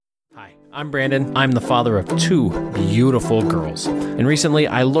Hi, I'm Brandon. I'm the father of two beautiful girls. And recently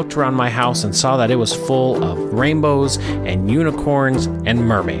I looked around my house and saw that it was full of rainbows and unicorns and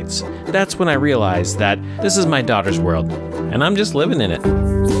mermaids. That's when I realized that this is my daughter's world, and I'm just living in it.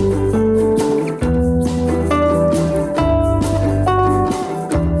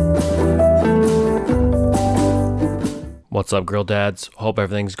 What's up, girl dads? Hope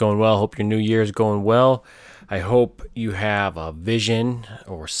everything's going well. Hope your new year is going well. I hope you have a vision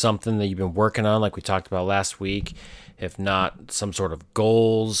or something that you've been working on, like we talked about last week. If not, some sort of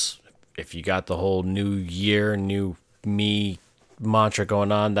goals. If you got the whole new year, new me mantra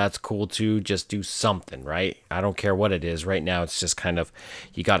going on, that's cool too. Just do something, right? I don't care what it is. Right now, it's just kind of,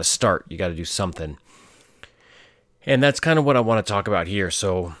 you got to start. You got to do something. And that's kind of what I want to talk about here.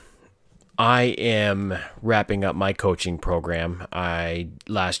 So I am wrapping up my coaching program.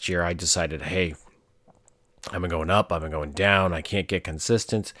 Last year I decided, hey, I've been going up, I've been going down. I can't get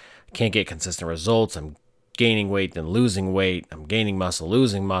consistent. I can't get consistent results. I'm gaining weight, then losing weight. I'm gaining muscle,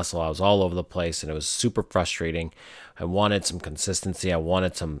 losing muscle. I was all over the place, and it was super frustrating. I wanted some consistency. I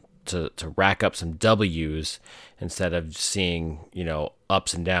wanted some to rack up some W's instead of seeing,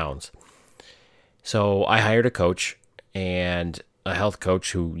 ups and downs. So I hired a coach and a health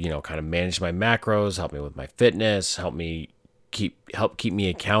coach who, kind of managed my macros, helped me with my fitness, help keep me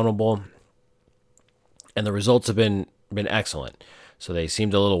accountable. And the results have been excellent. So they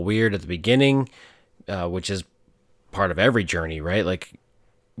seemed a little weird at the beginning, which is part of every journey, right? Like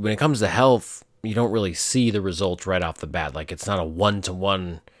when it comes to health, you don't really see the results right off the bat. Like it's not a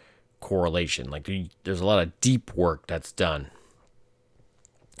one-to-one correlation. Like there's a lot of deep work that's done.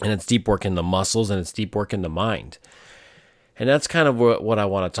 And it's deep work in the muscles and it's deep work in the mind. And that's kind of what I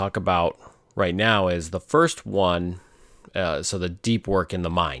want to talk about right now is the first one. So the deep work in the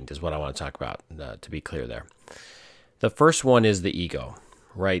mind is what I want to talk about, to be clear there. The first one is the ego,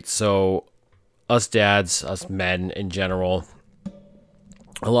 right? So us dads, us men in general,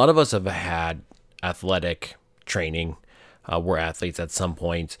 a lot of us have had athletic training. We're athletes at some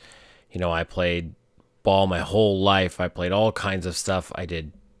point. I played ball my whole life. I played all kinds of stuff. I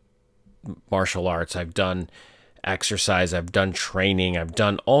did martial arts. I've done exercise. I've done training. I've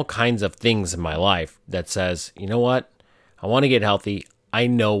done all kinds of things in my life that says, you know what? I want to get healthy. I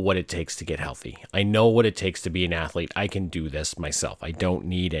know what it takes to get healthy. I know what it takes to be an athlete. I can do this myself. I don't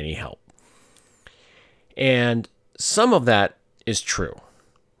need any help. And some of that is true.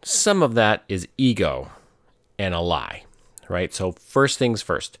 Some of that is ego and a lie, right? So first things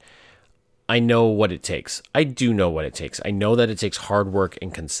first, I know what it takes. I do know what it takes. I know that it takes hard work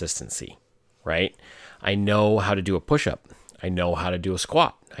and consistency, right? I know how to do a push-up. I know how to do a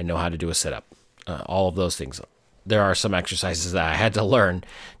squat. I know how to do a sit-up. All of those things. There are some exercises that I had to learn,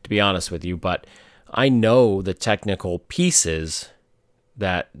 to be honest with you, but I know the technical pieces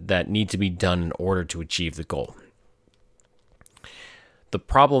that need to be done in order to achieve the goal. The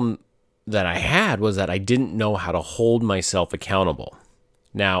problem that I had was that I didn't know how to hold myself accountable.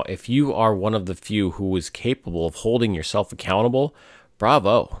 Now, if you are one of the few who is capable of holding yourself accountable,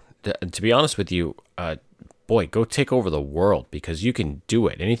 bravo. To be honest with you, go take over the world because you can do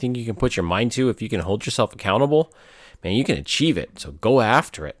it. Anything you can put your mind to, if you can hold yourself accountable, man, you can achieve it. So go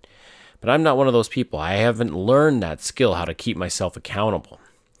after it. But I'm not one of those people. I haven't learned that skill, how to keep myself accountable.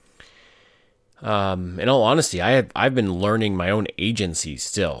 In all honesty, I've been learning my own agency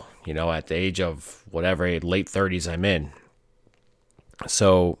still, at the age of whatever, late 30s I'm in.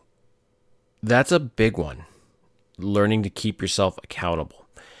 So that's a big one, learning to keep yourself accountable.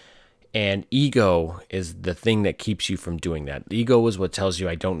 And ego is the thing that keeps you from doing that. Ego is what tells you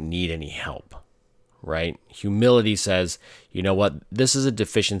I don't need any help, right? Humility says, you know what, this is a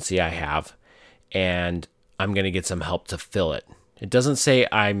deficiency I have, and I'm going to get some help to fill it. It doesn't say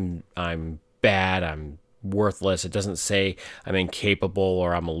I'm bad, I'm worthless. It doesn't say I'm incapable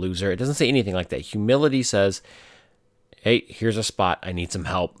or I'm a loser. It doesn't say anything like that. Humility says, hey, here's a spot. I need some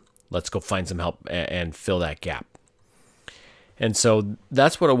help. Let's go find some help and fill that gap. And so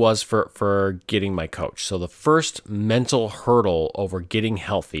that's what it was for getting my coach. So the first mental hurdle over getting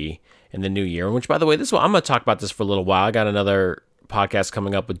healthy in the new year, which, by the way, I'm going to talk about this for a little while. I got another podcast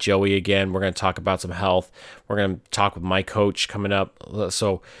coming up with Joey again. We're going to talk about some health. We're going to talk with my coach coming up.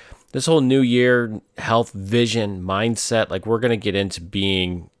 So this whole new year, health, vision, mindset, we're going to get into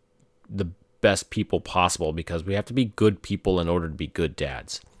being the best people possible because we have to be good people in order to be good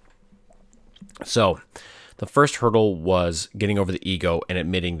dads. So the first hurdle was getting over the ego and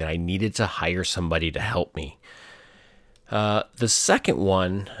admitting that I needed to hire somebody to help me. The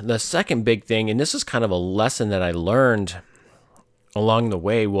second big thing, and this is kind of a lesson that I learned along the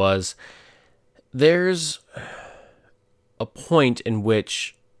way, was there's a point in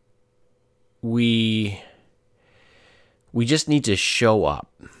which we just need to show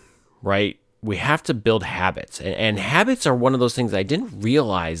up, right? We have to build habits. And habits are one of those things I didn't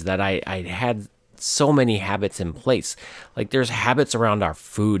realize that I had so many habits in place. Like there's habits around our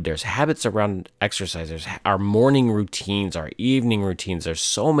food, there's habits around exercise, there's our morning routines, our evening routines. There's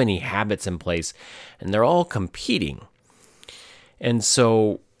so many habits in place, and they're all competing. And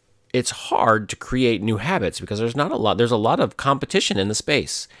so it's hard to create new habits because there's a lot of competition in the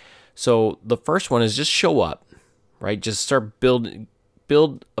space. So the first one is just show up, right? Just start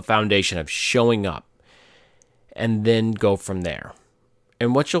build a foundation of showing up, and then go from there.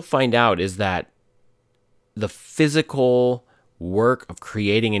 And what you'll find out is that the physical work of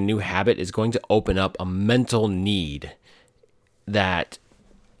creating a new habit is going to open up a mental need that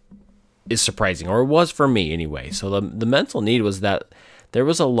is surprising, or it was for me anyway. So the mental need was that there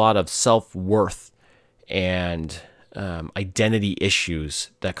was a lot of self-worth and identity issues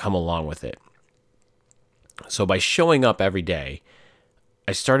that come along with it. So by showing up every day,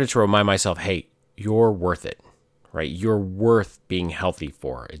 I started to remind myself, hey, you're worth it, right? You're worth being healthy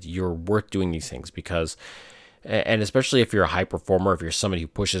for. You're worth doing these things because, and especially if you're a high performer, if you're somebody who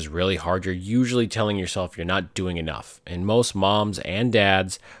pushes really hard, you're usually telling yourself you're not doing enough. And most moms and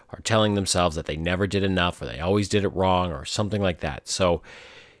dads are telling themselves that they never did enough, or they always did it wrong, or something like that. So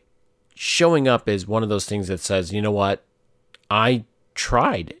showing up is one of those things that says, you know what, I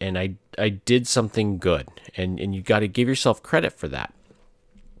tried and I did something good, and you got to give yourself credit for that.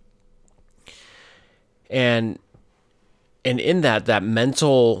 And in that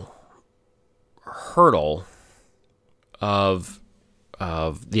mental hurdle of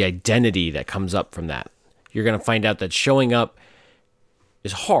the identity that comes up from that, you're going to find out that showing up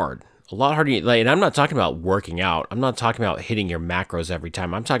is hard, a lot harder. And I'm not talking about working out. I'm not talking about hitting your macros every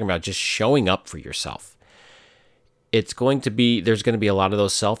time. I'm talking about just showing up for yourself. There's going to be a lot of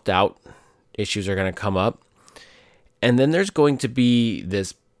those self-doubt issues are going to come up. And then there's going to be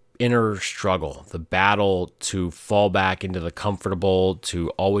this inner struggle, the battle to fall back into the comfortable, to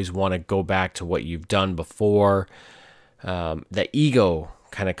always want to go back to what you've done before. The ego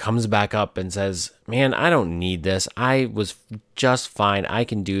kind of comes back up and says, man, I don't need this. I was just fine. I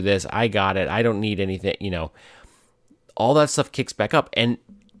can do this. I got it. I don't need anything. All that stuff kicks back up. And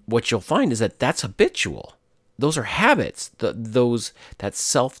what you'll find is that that's habitual. Those are habits. That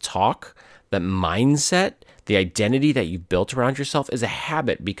self-talk, that mindset, the identity that you've built around yourself is a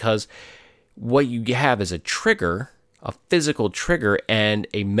habit, because what you have is a trigger, a physical trigger, and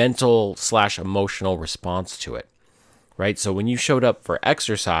a mental/emotional response to it, right? So when you showed up for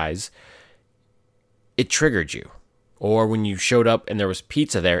exercise, it triggered you. Or when you showed up and there was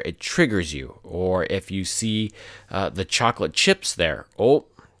pizza there, it triggers you. Or if you see the chocolate chips there,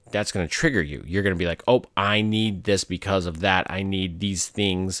 that's going to trigger you. You're going to be like, I need this because of that. I need these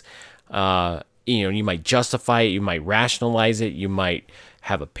things. You might justify it. You might rationalize it. You might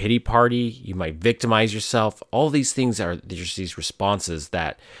have a pity party. You might victimize yourself. All these things there's these responses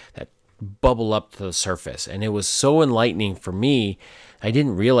that bubble up to the surface. And it was so enlightening for me. I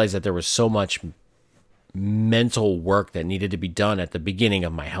didn't realize that there was so much mental work that needed to be done at the beginning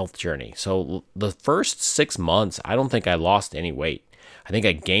of my health journey. So the first 6 months, I don't think I lost any weight. I think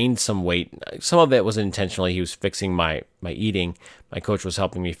I gained some weight. Some of it was intentionally. He was fixing my eating. My coach was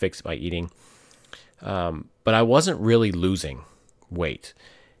helping me fix my eating. But I wasn't really losing weight.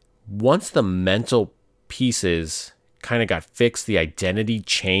 Once the mental pieces kind of got fixed, the identity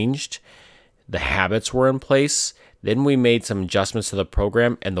changed, the habits were in place, then we made some adjustments to the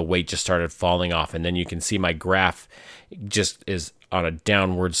program, and the weight just started falling off. And then you can see my graph just is on a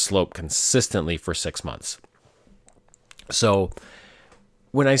downward slope consistently for 6 months. So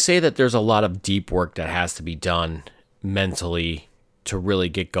when I say that there's a lot of deep work that has to be done mentally to really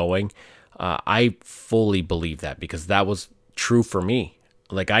get going, I fully believe that, because that was true for me.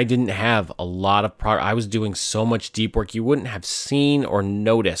 Like, I didn't have a lot of progress. I was doing so much deep work. You wouldn't have seen or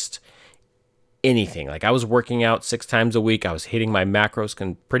noticed anything. Like, I was working out 6 times a week. I was hitting my macros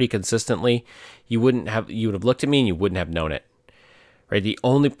pretty consistently. You would have looked at me and you wouldn't have known it, right? The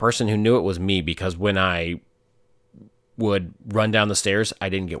only person who knew it was me, because when I would run down the stairs, I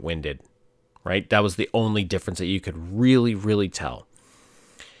didn't get winded, right? That was the only difference that you could really, really tell.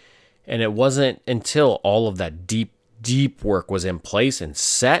 And it wasn't until all of that deep work was in place and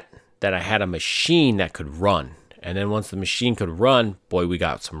set that I had a machine that could run. And then once the machine could run, boy, we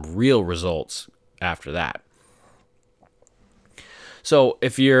got some real results after that. So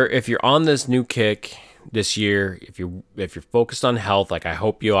if you're on this new kick this year, if you're focused on health, like I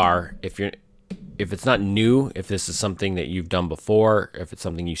hope you are, if it's not new, if this is something that you've done before, if it's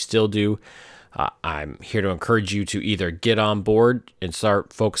something you still do, I'm here to encourage you to either get on board and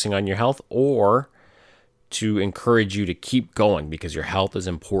start focusing on your health, or to encourage you to keep going, because your health is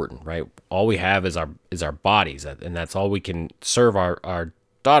important, right? All we have is our bodies, and that's all we can serve our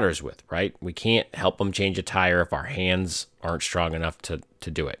daughters with, right? We can't help them change a tire if our hands aren't strong enough to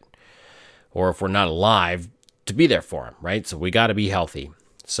do it, or if we're not alive to be there for them, right? So we got to be healthy.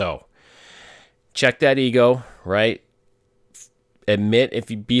 So check that ego, right?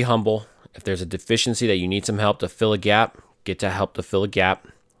 Be humble. If there's a deficiency that you need some help to fill a gap, get to help to fill a gap.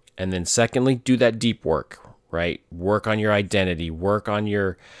 And then secondly, do that deep work, right? Work on your identity, work on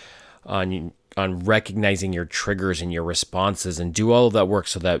recognizing your triggers and your responses, and do all of that work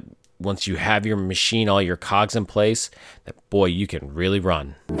so that once you have your machine, all your cogs in place, that boy, you can really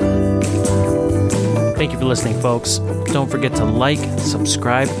run. Thank you for listening, folks. Don't forget to like,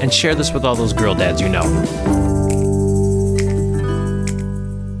 subscribe, and share this with all those girl dads you know.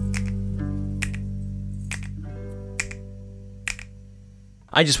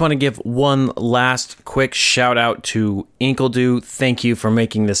 I just want to give one last quick shout out to Inkledo. Thank you for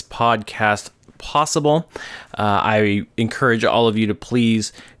making this podcast possible. I encourage all of you to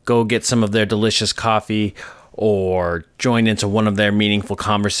please go get some of their delicious coffee or join into one of their meaningful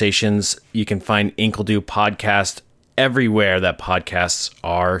conversations. You can find Inkledo podcast everywhere that podcasts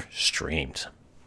are streamed.